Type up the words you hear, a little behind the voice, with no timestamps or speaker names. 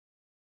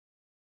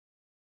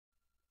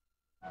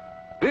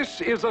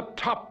This is a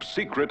top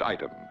secret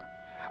item,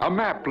 a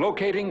map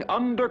locating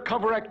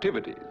undercover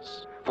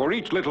activities. For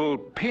each little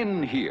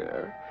pin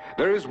here,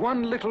 there is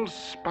one little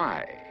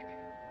spy.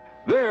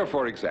 There,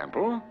 for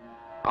example,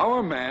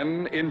 our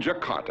man in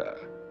Jakarta,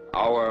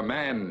 our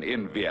man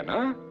in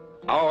Vienna,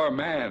 our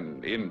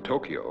man in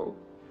Tokyo,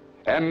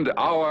 and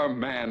our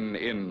man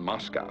in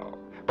Moscow.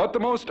 But the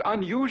most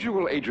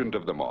unusual agent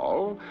of them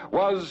all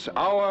was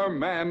our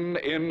man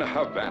in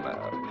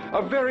Havana,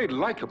 a very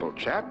likable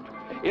chap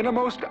in a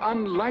most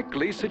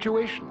unlikely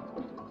situation.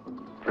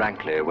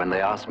 Frankly, when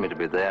they asked me to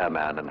be their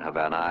man in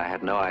Havana, I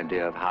had no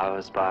idea of how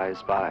a spy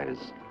spies.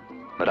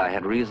 But I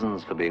had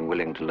reasons for being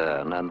willing to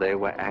learn, and they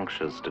were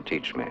anxious to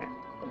teach me.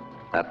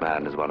 That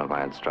man is one of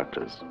my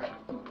instructors,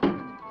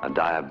 a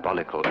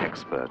diabolical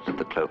expert at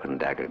the cloak and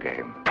dagger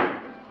game.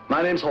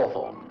 My name's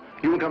Hawthorne.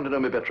 You will come to know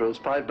me better as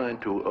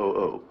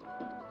 59200.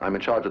 I'm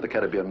in charge of the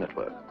Caribbean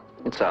network.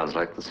 It sounds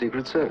like the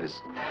Secret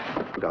Service.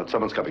 Look out,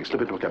 someone's coming.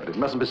 Slip into a cabin. It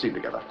mustn't be seen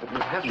together. We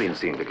have been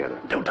seen together.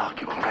 Don't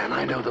argue, old man.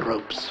 I know the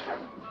ropes.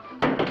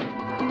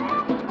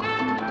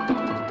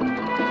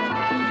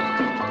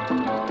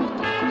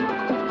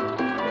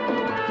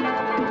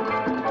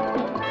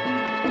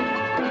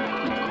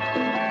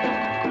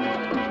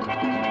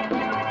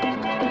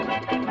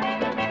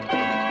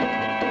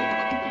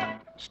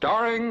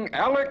 Starring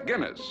Alec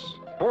Guinness,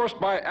 forced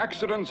by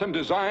accidents and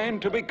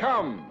designed to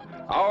become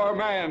our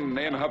man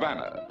in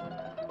Havana.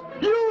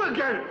 You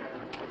again!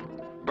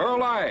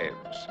 Burl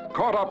Ives,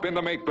 caught up in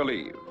the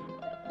make-believe.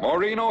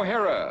 Maureen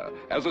O'Hara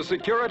as a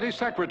security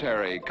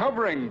secretary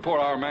covering for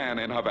our man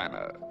in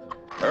Havana.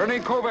 Ernie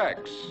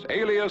Kovacs,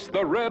 alias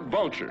the Red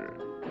Vulture.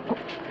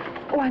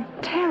 Oh, I'm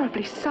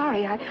terribly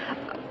sorry.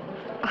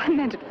 I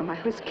meant it for my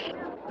whiskey.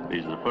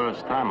 This is the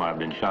first time I've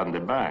been shot in the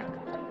back.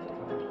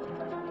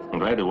 I'm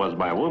glad it was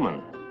by a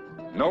woman.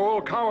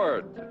 Noel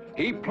Coward,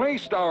 he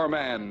placed our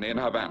man in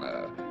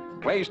Havana,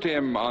 placed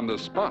him on the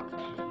spot.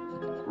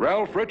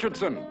 Ralph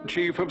Richardson,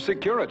 chief of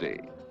security.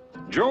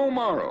 Joe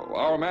Morrow,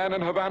 our man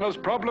in Havana's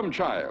problem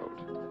child.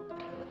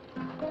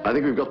 I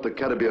think we've got the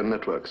Caribbean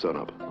network sewn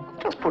up.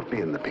 Just put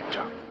me in the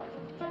picture.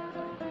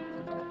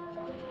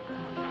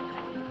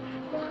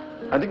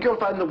 I think you'll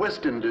find the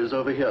West Indies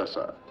over here,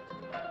 sir.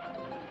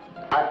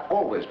 I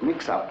always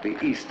mix up the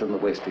East and the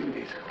West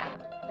Indies.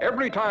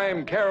 Every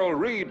time Carol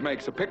Reed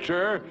makes a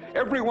picture,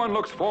 everyone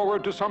looks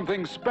forward to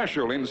something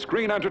special in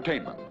screen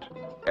entertainment.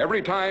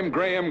 Every time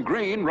Graham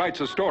Greene writes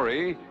a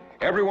story,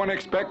 everyone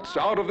expects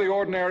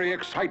out-of-the-ordinary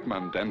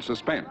excitement and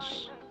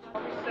suspense.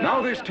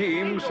 Now this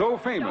team, so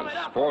famous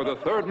for The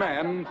Third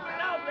Man,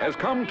 has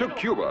come to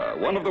Cuba,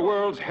 one of the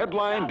world's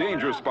headline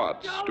danger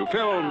spots, to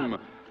film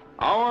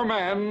Our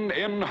Man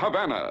in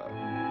Havana.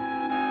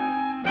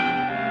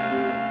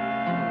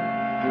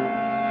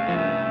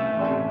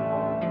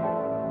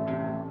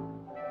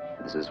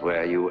 This is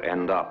where you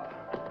end up.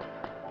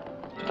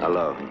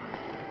 Alone.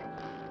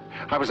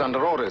 I was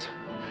under orders.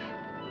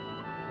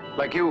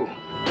 Like you.